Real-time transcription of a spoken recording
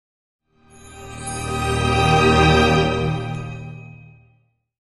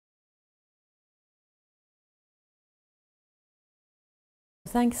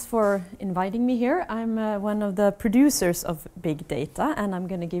Thanks for inviting me here. I'm one of the producers of big data, and I'm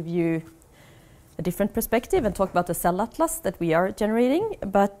going to give you a different perspective and talk about the cell atlas that we are generating.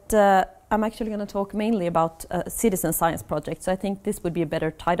 But I'm actually going to talk mainly about a citizen science project. So I think this would be a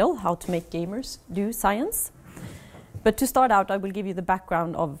better title, How to Make Gamers Do Science. But to start out, I will give you the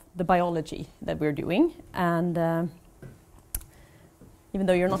background of the biology that we're doing. And even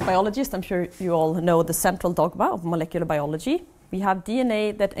though you're not biologists, I'm sure you all know the central dogma of molecular biology. We have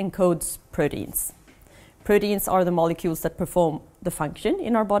DNA that encodes proteins. Proteins are the molecules that perform the function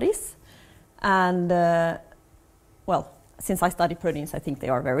in our bodies. And, well, since I study proteins, I think they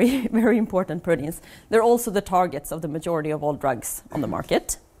are very, very important proteins. They're also the targets of the majority of all drugs on the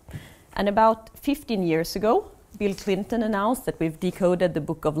market. And about 15 years ago, Bill Clinton announced that we've decoded the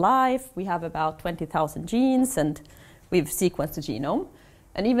book of life. We have about 20,000 genes, and we've sequenced the genome.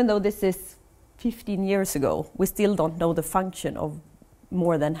 And even though this is 15 years ago, we still don't know the function of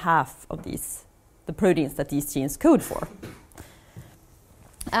more than half of the proteins that these genes code for.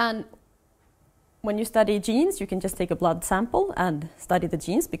 And when you study genes, you can just take a blood sample and study the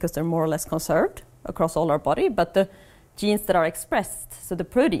genes because they're more or less conserved across all our body. But the genes that are expressed, so the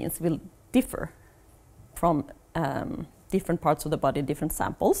proteins, will differ from different parts of the body, different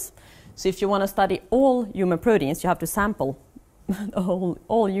samples. So if you want to study all human proteins, you have to sample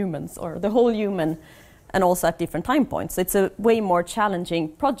all humans, or the whole human, and also at different time points. So it's a way more challenging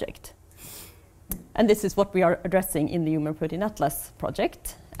project. And this is what we are addressing in the Human Protein Atlas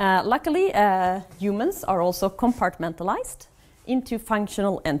project. Luckily, humans are also compartmentalized into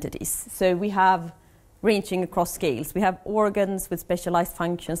functional entities. So we have ranging across scales. We have organs with specialized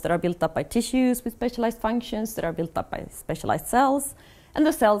functions that are built up by tissues with specialized functions that are built up by specialized cells. And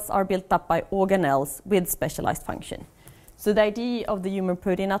the cells are built up by organelles with specialized function. So the idea of the Human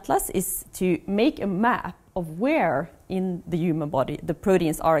Protein Atlas is to make a map of where in the human body the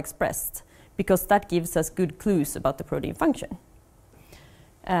proteins are expressed, because that gives us good clues about the protein function.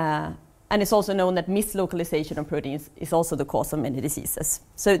 And it's also known that mislocalization of proteins is also the cause of many diseases.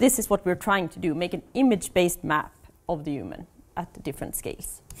 So this is what we're trying to do, make an image-based map of the human at the different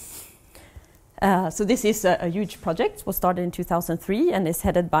scales. So this is a huge project. It was started in 2003 and is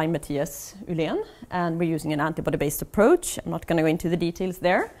headed by Matthias Ullén. And we're using an antibody-based approach. I'm not going to go into the details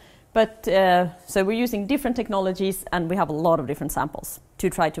there. But so we're using different technologies, and we have a lot of different samples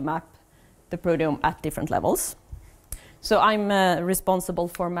to try to map the proteome at different levels. So I'm responsible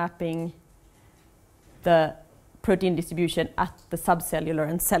for mapping the protein distribution at the subcellular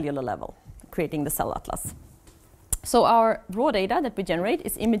and cellular level, creating the cell atlas. So our raw data that we generate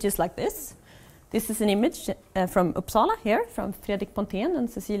is images like this. This is an image from Uppsala here, from Fredrik Pontén and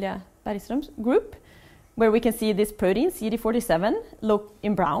Cecilia Bergström's group, where we can see this protein, CD47,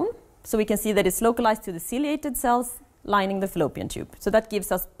 in brown. So we can see that it's localized to the ciliated cells lining the fallopian tube. So that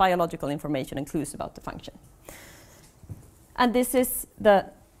gives us biological information and clues about the function. And this is the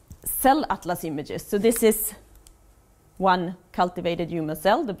cell atlas images. So this is one cultivated human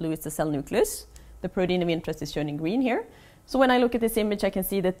cell. The blue is the cell nucleus. The protein of interest is shown in green here. So when I look at this image, I can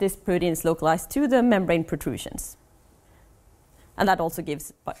see that this protein is localized to the membrane protrusions. And that also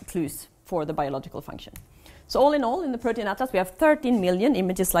gives clues for the biological function. So all in all, in the Protein Atlas, we have 13 million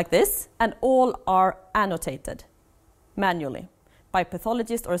images like this, and all are annotated manually by a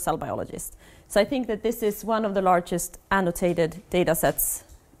pathologist or a cell biologist. So I think that this is one of the largest annotated data sets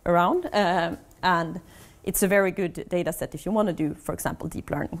around, and it's a very good data set if you want to do, for example,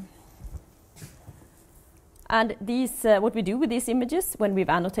 deep learning. And these, what we do with these images when we've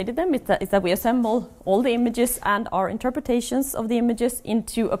annotated them is that we assemble all the images and our interpretations of the images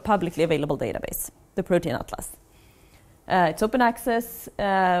into a publicly available database, the Protein Atlas. It's open access.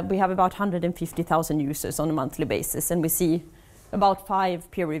 We have about 150,000 users on a monthly basis, and we see about 5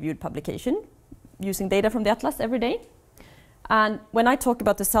 peer-reviewed publications using data from the Atlas every day. And when I talk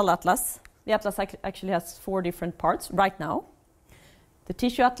about the cell atlas, the Atlas actually has 4 different parts right now. The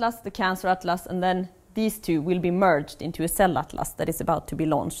tissue atlas, the cancer atlas, and then these 2 will be merged into a cell atlas that is about to be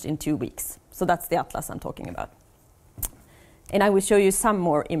launched in 2 weeks. So that's the atlas I'm talking about. And I will show you some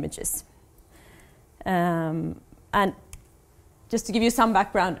more images. And just to give you some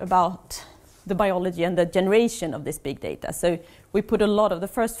background about the biology and the generation of this big data. So we put a lot of the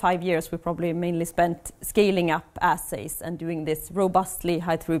first 5 years, we probably mainly spent scaling up assays and doing this robustly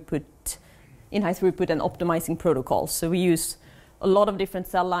high throughput and optimizing protocols. So we use a lot of different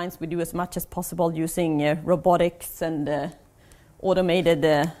cell lines. We do as much as possible using robotics and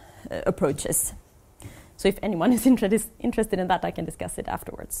automated approaches. So if anyone is interested in that, I can discuss it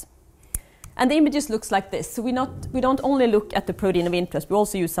afterwards. And the images looks like this. So we don't only look at the protein of interest, we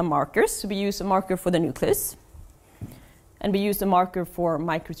also use some markers. So we use a marker for the nucleus. and we use a marker for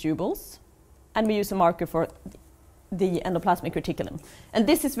microtubules, and we use a marker for the endoplasmic reticulum. And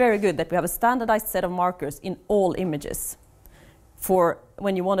this is very good that we have a standardized set of markers in all images for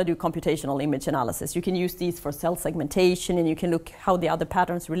when you want to do computational image analysis. You can use these for cell segmentation, and you can look how the other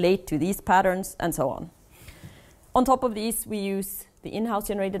patterns relate to these patterns, and so on. On top of these, we use the in-house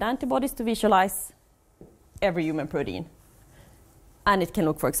generated antibodies to visualize every human protein. And it can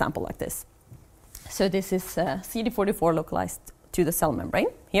look, for example, like this. So this is CD44 localized to the cell membrane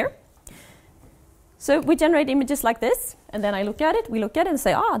here. So we generate images like this, and then I look at it, we look at it and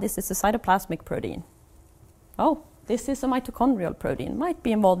say, this is a cytoplasmic protein. Oh, this is a mitochondrial protein, might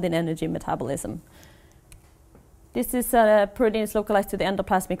be involved in energy metabolism. This is a protein is localized to the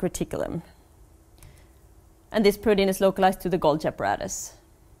endoplasmic reticulum. And this protein is localized to the Golgi apparatus.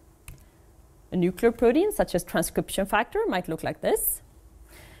 A nuclear protein, such as transcription factor, might look like this.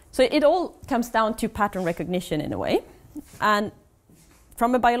 So it all comes down to pattern recognition in a way. And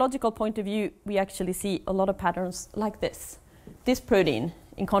from a biological point of view, we actually see a lot of patterns like this. This protein,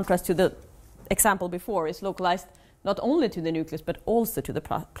 in contrast to the example before, is localized not only to the nucleus, but also to the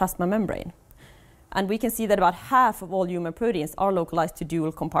plasma membrane. And we can see that about half of all human proteins are localized to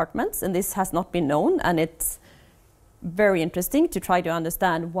dual compartments, and this has not been known, and it's very interesting to try to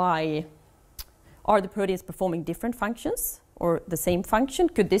understand why are the proteins performing different functions or the same function?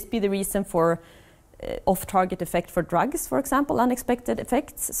 Could this be the reason for off-target effect for drugs, for example, unexpected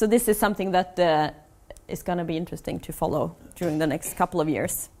effects? So this is something that is going to be interesting to follow during the next couple of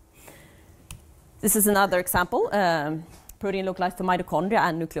years. This is another example, protein localized to mitochondria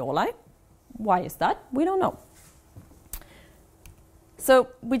and nucleoli. Why is that? We don't know. So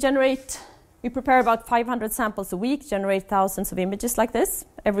we prepare about 500 samples a week, generate thousands of images like this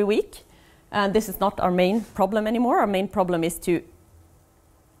every week. And this is not our main problem anymore. Our main problem is to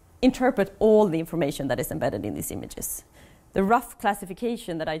interpret all the information that is embedded in these images. The rough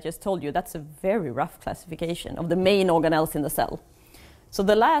classification that I just told you, that's a very rough classification of the main organelles in the cell. So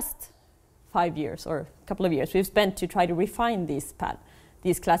the last 5 years or a couple of years we've spent to try to refine these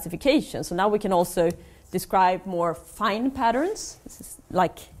classifications. So now we can also describe more fine patterns. This is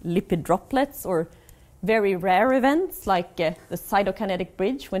like lipid droplets or very rare events like the cytokinetic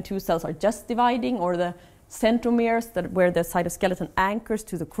bridge when two cells are just dividing, or the centromeres where the cytoskeleton anchors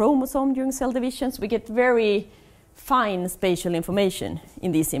to the chromosome during cell divisions. We get very fine spatial information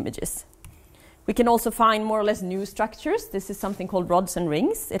in these images. We can also find more or less new structures. This is something called rods and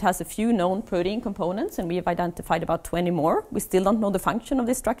rings. It has a few known protein components, and we have identified about 20 more. We still don't know the function of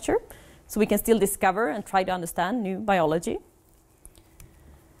this structure, so we can still discover and try to understand new biology.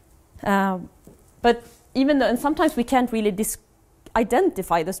 But even though, and sometimes we can't really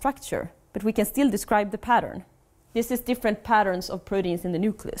identify the structure, but we can still describe the pattern. This is different patterns of proteins in the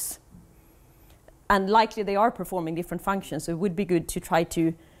nucleus. And likely they are performing different functions, so it would be good to try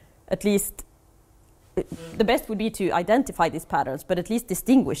to at least, the best would be to identify these patterns, but at least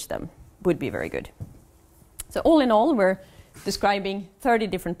distinguish them would be very good. So all in all, we're describing 30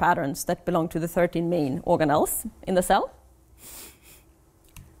 different patterns that belong to the 13 main organelles in the cell.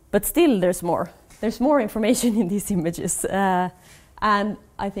 But still there's more. There's more information in these images. And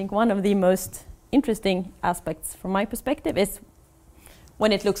I think one of the most interesting aspects from my perspective is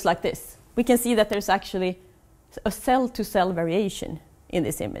when it looks like this. We can see that there's actually a cell-to-cell variation in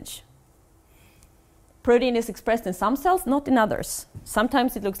this image. Protein is expressed in some cells, not in others.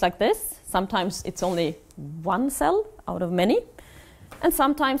 Sometimes it looks like this. Sometimes it's only one cell out of many. And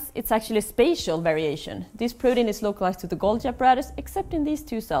sometimes it's actually spatial variation. This protein is localized to the Golgi apparatus, except in these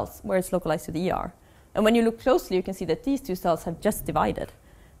two cells, where it's localized to the ER. And when you look closely, you can see that these two cells have just divided.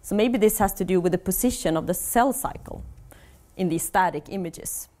 So maybe this has to do with the position of the cell cycle in these static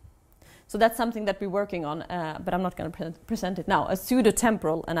images. So that's something that we're working on, but I'm not going to present it now. A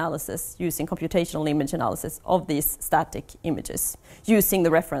pseudotemporal analysis using computational image analysis of these static images, using the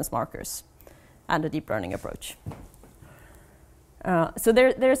reference markers and a deep learning approach. So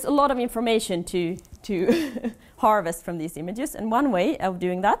there's a lot of information to harvest from these images, and one way of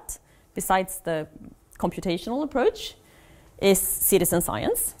doing that, besides the computational approach, is citizen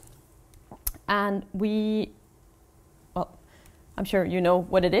science. And I'm sure you know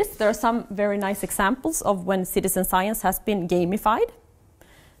what it is. There are some very nice examples of when citizen science has been gamified,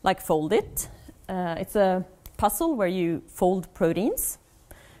 like Fold It. It's a puzzle where you fold proteins.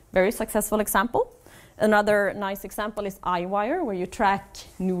 Very successful example. Another nice example is iWire, where you track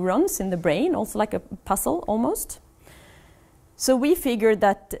neurons in the brain, also like a puzzle almost. So we figured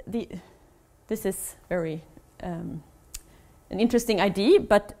that this is very an interesting idea,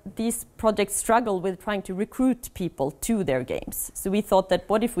 but these projects struggle with trying to recruit people to their games. So we thought that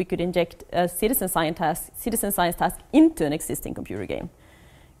what if we could inject a citizen science task into an existing computer game?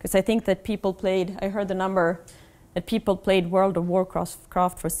 Because I think that people played, I heard the number, that people played World of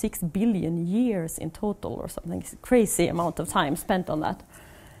Warcraft for 6 billion years in total or something. It's a crazy amount of time spent on that.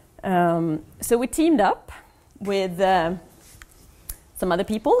 So we teamed up with some other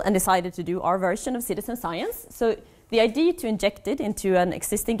people and decided to do our version of citizen science. So the idea to inject it into an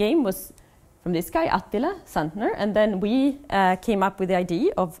existing game was from this guy, Attila Santner, and then we came up with the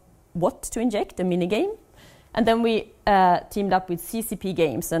idea of what to inject, a mini game. And then we teamed up with CCP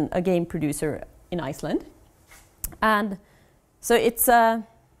Games, and a game producer in Iceland. And so it's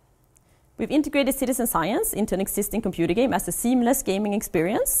we've integrated citizen science into an existing computer game as a seamless gaming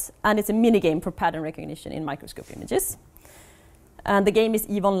experience, and it's a mini game for pattern recognition in microscope images. And the game is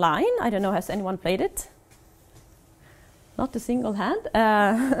EVE Online. I don't know, has anyone played it? Not a single hand.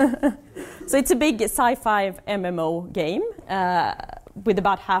 So it's a big sci-fi MMO game with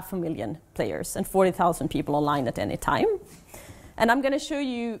about 500,000 players and 40,000 people online at any time. And I'm going to show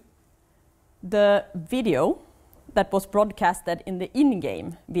you the video that was broadcasted in the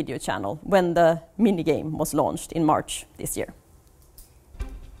in-game video channel when the minigame was launched in March this year.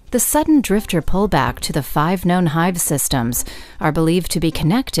 The sudden drifter pullback to the 5 known hive systems are believed to be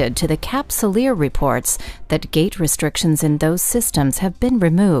connected to the cellular reports that gate restrictions in those systems have been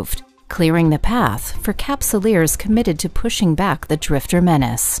removed, clearing the path for cellular's committed to pushing back the drifter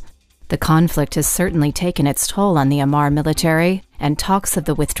menace. The conflict has certainly taken its toll on the Amar military, and talks of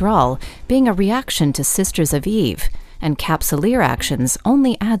the withdrawal being a reaction to Sisters of Eve, and cellular actions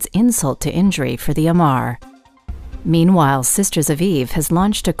only adds insult to injury for the Amar. Meanwhile, Sisters of Eve has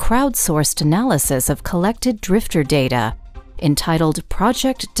launched a crowdsourced analysis of collected drifter data entitled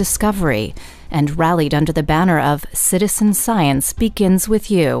Project Discovery and rallied under the banner of Citizen Science Begins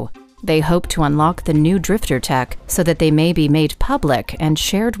With You. They hope to unlock the new drifter tech so that they may be made public and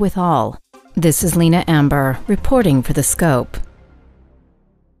shared with all. This is Lena Amber, reporting for The Scope.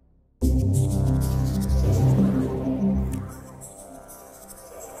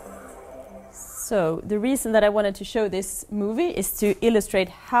 So the reason that I wanted to show this movie is to illustrate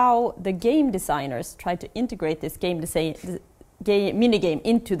how the game designers tried to integrate this minigame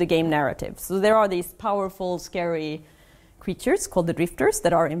into the game narrative. So there are these powerful, scary creatures called the drifters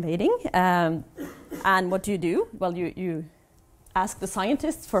that are invading. And what do? Well, you ask the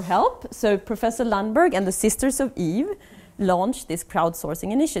scientists for help. So Professor Lundberg and the Sisters of Eve launched this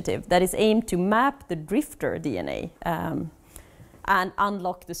crowdsourcing initiative that is aimed to map the drifter DNA and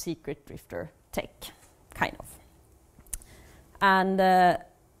unlock the secret drifter tech, kind of. And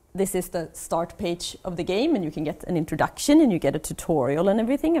this is the start page of the game, and you can get an introduction and you get a tutorial and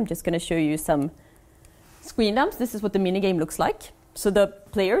everything. I'm just going to show you some screen dumps. This is what the minigame looks like. So the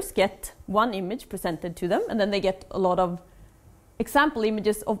players get one image presented to them, and then they get a lot of example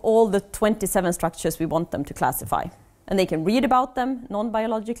images of all the 27 structures we want them to classify. And they can read about them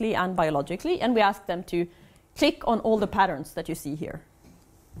non-biologically and biologically, and we ask them to click on all the patterns that you see here.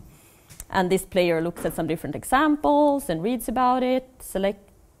 And this player looks at some different examples and reads about it,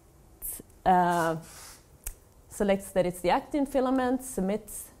 selects that it's the actin filament,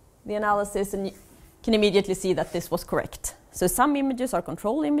 submits the analysis, and you can immediately see that this was correct. So some images are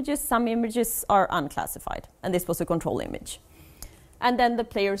control images, some images are unclassified, and this was a control image. And then the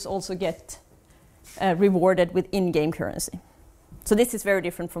players also get rewarded with in-game currency. So this is very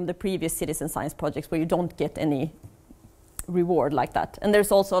different from the previous citizen science projects where you don't get any reward like that. And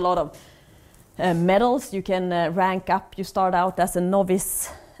there's also a lot of medals. You can rank up. You start out as a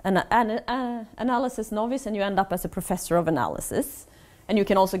novice, an analysis novice, and you end up as a professor of analysis. And you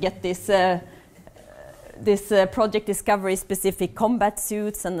can also get this project discovery specific combat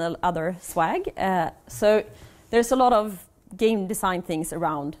suits and other swag. So there's a lot of game design things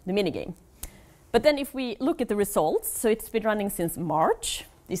around the minigame. But then if we look at the results, so it's been running since March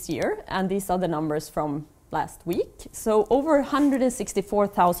this year, and these are the numbers from last week. So over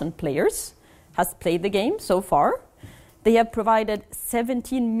 164,000 players has played the game so far. They have provided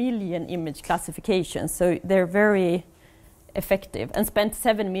 17 million image classifications, so they're very effective, and spent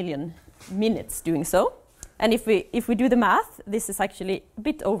 7 million minutes doing so. And if we do the math, this is actually a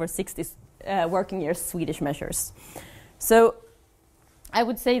bit over 60 working years Swedish measures. So I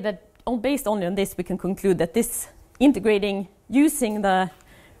would say that based only on this, we can conclude that this using the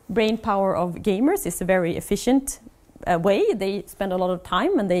brain power of gamers is a very efficient way. They spend a lot of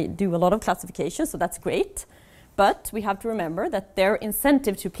time and they do a lot of classification, so that's great. But we have to remember that their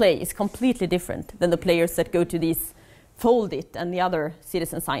incentive to play is completely different than the players that go to these Fold It and the other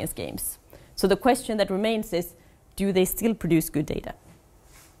citizen science games. So the question that remains is, do they still produce good data?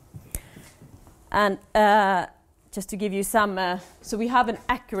 And just to give you some, so we have an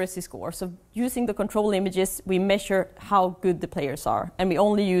accuracy score. So using the control images, we measure how good the players are. And we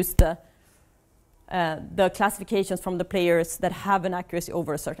only use the classifications from the players that have an accuracy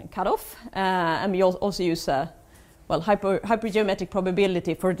over a certain cutoff. And we also use hypergeometric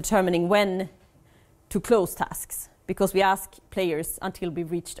probability for determining when to close tasks, because we ask players until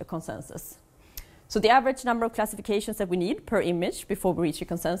we've reached a consensus. So the average number of classifications that we need per image before we reach a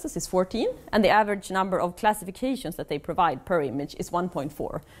consensus is 14, and the average number of classifications that they provide per image is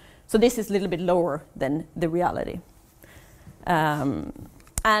 1.4. So this is a little bit lower than the reality.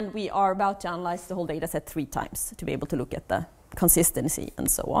 And we are about to analyze the whole data set 3 times to be able to look at the consistency and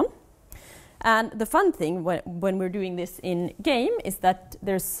so on. And the fun thing when we're doing this in game is that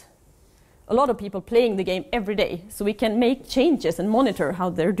there's a lot of people playing the game every day, so we can make changes and monitor how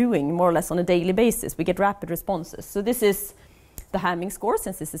they're doing more or less on a daily basis. We get rapid responses. So this is the Hamming score,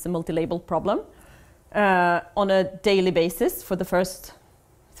 since this is a multi-label problem, on a daily basis for the first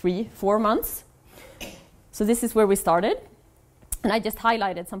 3-4 months. So this is where we started. And I just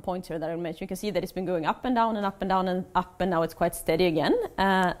highlighted some points here that I mentioned. You can see that it's been going up and down and up and down and up, and now it's quite steady again.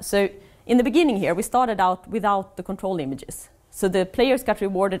 So in the beginning here, we started out without the control images. So the players got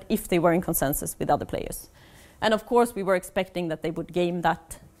rewarded if they were in consensus with other players. And of course, we were expecting that they would game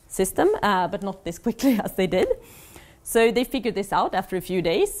that system, but not this quickly as they did. So they figured this out after a few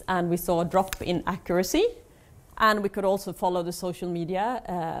days, and we saw a drop in accuracy. And we could also follow the social media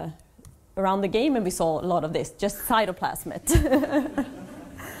around the game, and we saw a lot of this, just cytoplasm it.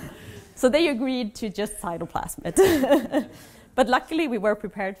 So they agreed to just cytoplasm it. But luckily, we were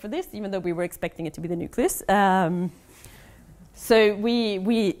prepared for this, even though we were expecting it to be the nucleus. So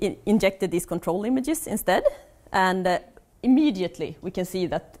we injected these control images instead, and immediately we can see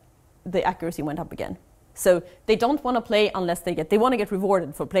that the accuracy went up again. So they don't want to play unless they want to get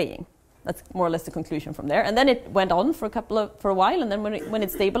rewarded for playing. That's more or less the conclusion from there. And then it went on for a while, and then when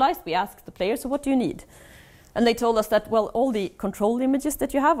it stabilized, we asked the players, so what do you need? And they told us that, well, all the control images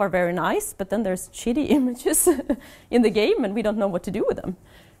that you have are very nice, but then there's shitty images in the game, and we don't know what to do with them.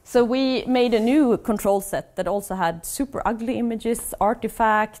 So we made a new control set that also had super ugly images,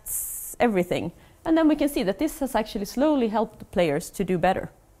 artifacts, everything. And then we can see that this has actually slowly helped the players to do better.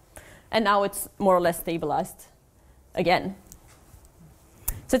 And now it's more or less stabilized again.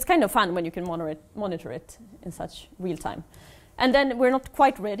 So it's kind of fun when you can monitor it in such real time. And then we're not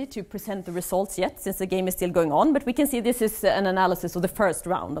quite ready to present the results yet, since the game is still going on, but we can see this is an analysis of the first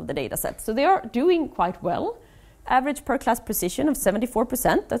round of the data set. So they are doing quite well. Average per class precision of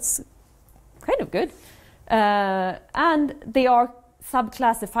 74%, that's kind of good. And they are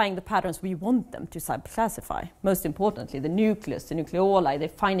subclassifying the patterns we want them to subclassify. Most importantly, the nucleus, the nucleoli, they're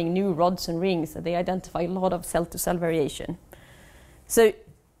finding new rods and rings, and they identify a lot of cell-to-cell variation. So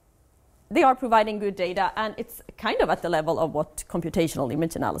they are providing good data, and it's kind of at the level of what computational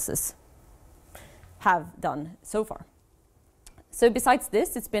image analysis have done so far. So besides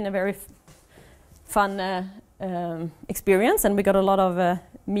this, it's been a very fun experience, and we got a lot of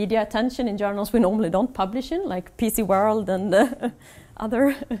media attention in journals we normally don't publish in, like PC World and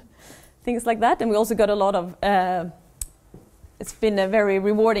other things like that. And we also got a lot of, it's been very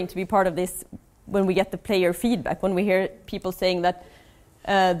rewarding to be part of this when we get the player feedback, when we hear people saying that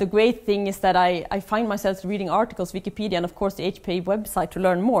the great thing is that I find myself reading articles, Wikipedia, and of course the HPA website to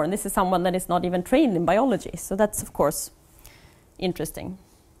learn more. And this is someone that is not even trained in biology. So that's, of course, interesting.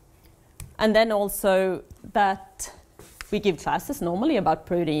 And then also that we give classes normally about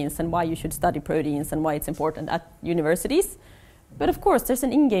proteins and why you should study proteins and why it's important at universities. But of course, there's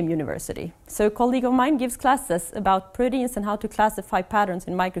an in-game university. So a colleague of mine gives classes about proteins and how to classify patterns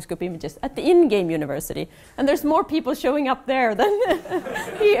in microscope images at the in-game university. And there's more people showing up there than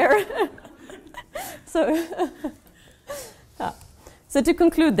here. So to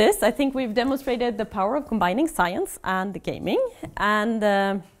conclude this, I think we've demonstrated the power of combining science and gaming.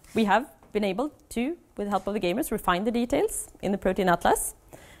 And we have been able to, with the help of the gamers, refine the details in the protein atlas.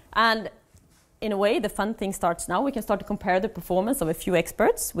 And in a way, the fun thing starts now. We can start to compare the performance of a few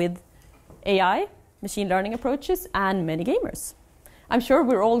experts with AI, machine learning approaches, and many gamers. I'm sure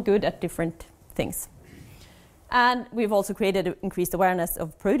we're all good at different things. And we've also created increased awareness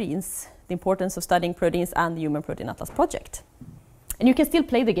of proteins, the importance of studying proteins, and the Human Protein Atlas project. And you can still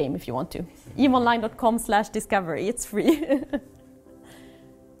play the game if you want to. eveonline.com/discovery, it's free.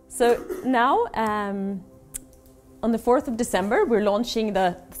 So now, on the 4th of December, we're launching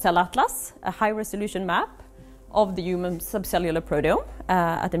the Cell Atlas, a high-resolution map of the human subcellular proteome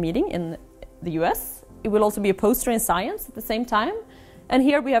at a meeting in the US. It will also be a poster in Science at the same time. And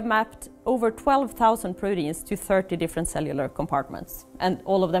here we have mapped over 12,000 proteins to 30 different cellular compartments, and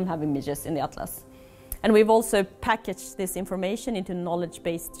all of them have images in the atlas. And we've also packaged this information into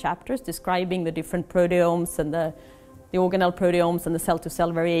knowledge-based chapters describing the different proteomes and the organelle proteomes and the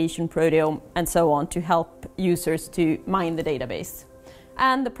cell-to-cell variation proteome and so on to help users to mine the database.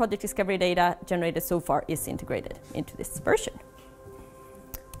 And the project discovery data generated so far is integrated into this version.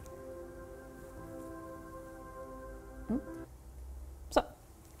 So,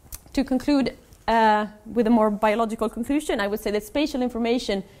 to conclude with a more biological conclusion, I would say that spatial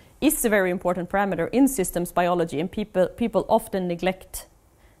information is a very important parameter in systems biology, and people often neglect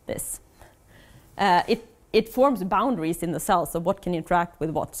this. It forms boundaries in the cells of what can interact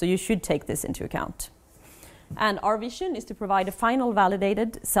with what, so you should take this into account. And our vision is to provide a final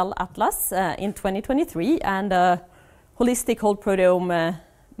validated cell atlas in 2023 and a holistic whole proteome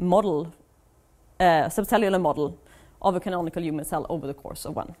model, subcellular model of a canonical human cell over the course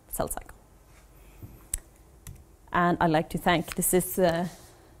of one cell cycle. And I'd like to thank, this is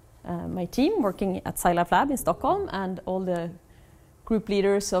my team working at SciLife Lab in Stockholm, and all the group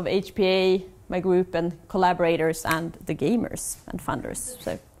leaders of HPA, my group, and collaborators, and the gamers and funders.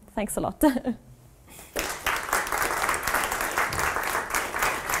 So thanks a lot.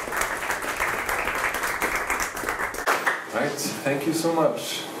 Right, thank you so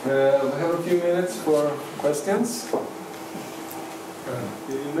much. We have a few minutes for questions.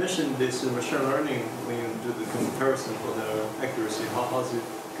 You mentioned this machine learning when you do the comparison for the accuracy. How does it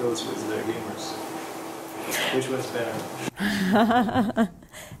goes with the gamers? Which one's better?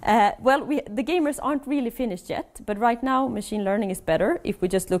 Well, the gamers aren't really finished yet, but right now machine learning is better if we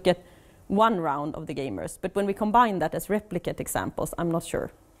just look at one round of the gamers. But when we combine that as replicate examples, I'm not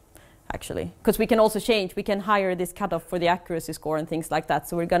sure, actually. Because we can also change, we can hire this cutoff for the accuracy score and things like that.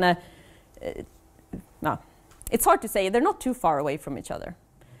 So we're gonna, no. It's hard to say, they're not too far away from each other.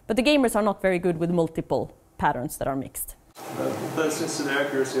 But the gamers are not very good with multiple patterns that are mixed. But since the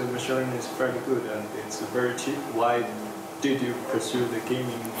accuracy of machine learning is very good and it's very cheap, why did you pursue the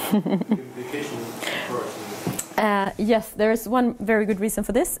gaming gamification approach? Yes, there is one very good reason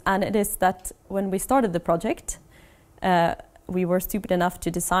for this, and it is that when we started the project, we were stupid enough to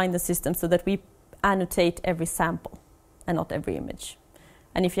design the system so that we annotate every sample and not every image.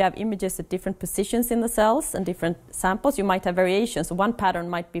 And if you have images at different positions in the cells and different samples, you might have variations. So one pattern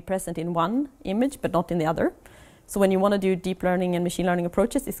might be present in one image, but not in the other. So when you want to do deep learning and machine learning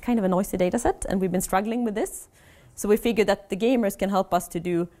approaches, it's kind of a noisy data set, and we've been struggling with this. So we figured that the gamers can help us to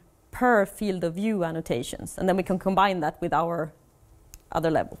do per field of view annotations, and then we can combine that with our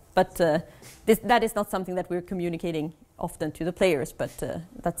other level. But that is not something that we're communicating often to the players, but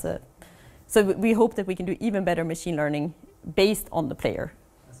so we hope that we can do even better machine learning based on the player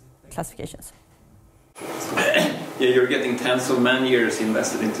classifications. Yeah, you're getting tens of man years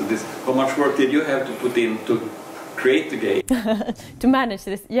invested into this. How much work did you have to put in to create the game? To manage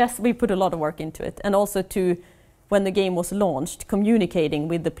this, yes, we put a lot of work into it, and also to, when the game was launched, communicating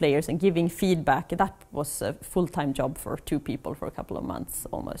with the players and giving feedback. That was a full-time job for 2 people for a couple of months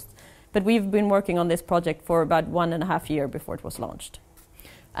almost. But we've been working on this project for about 1.5 years before it was launched.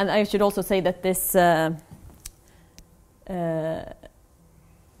 And I should also say that this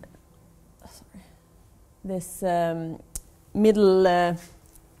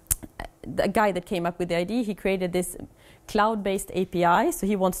the guy that came up with the idea, he created this cloud-based API, so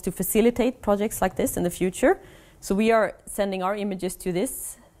he wants to facilitate projects like this in the future. So we are sending our images to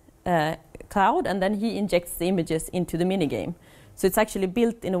this cloud, and then he injects the images into the minigame. So it's actually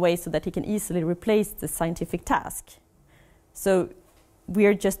built in a way so that he can easily replace the scientific task. So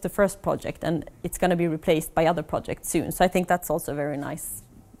we're just the first project, and it's going to be replaced by other projects soon. So I think that's also a very nice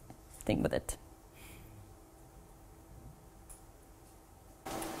thing with it.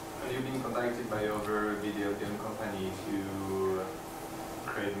 Have you been contacted by other video game companies to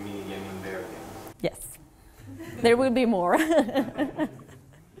create mini game in their games? Yes. There will be more.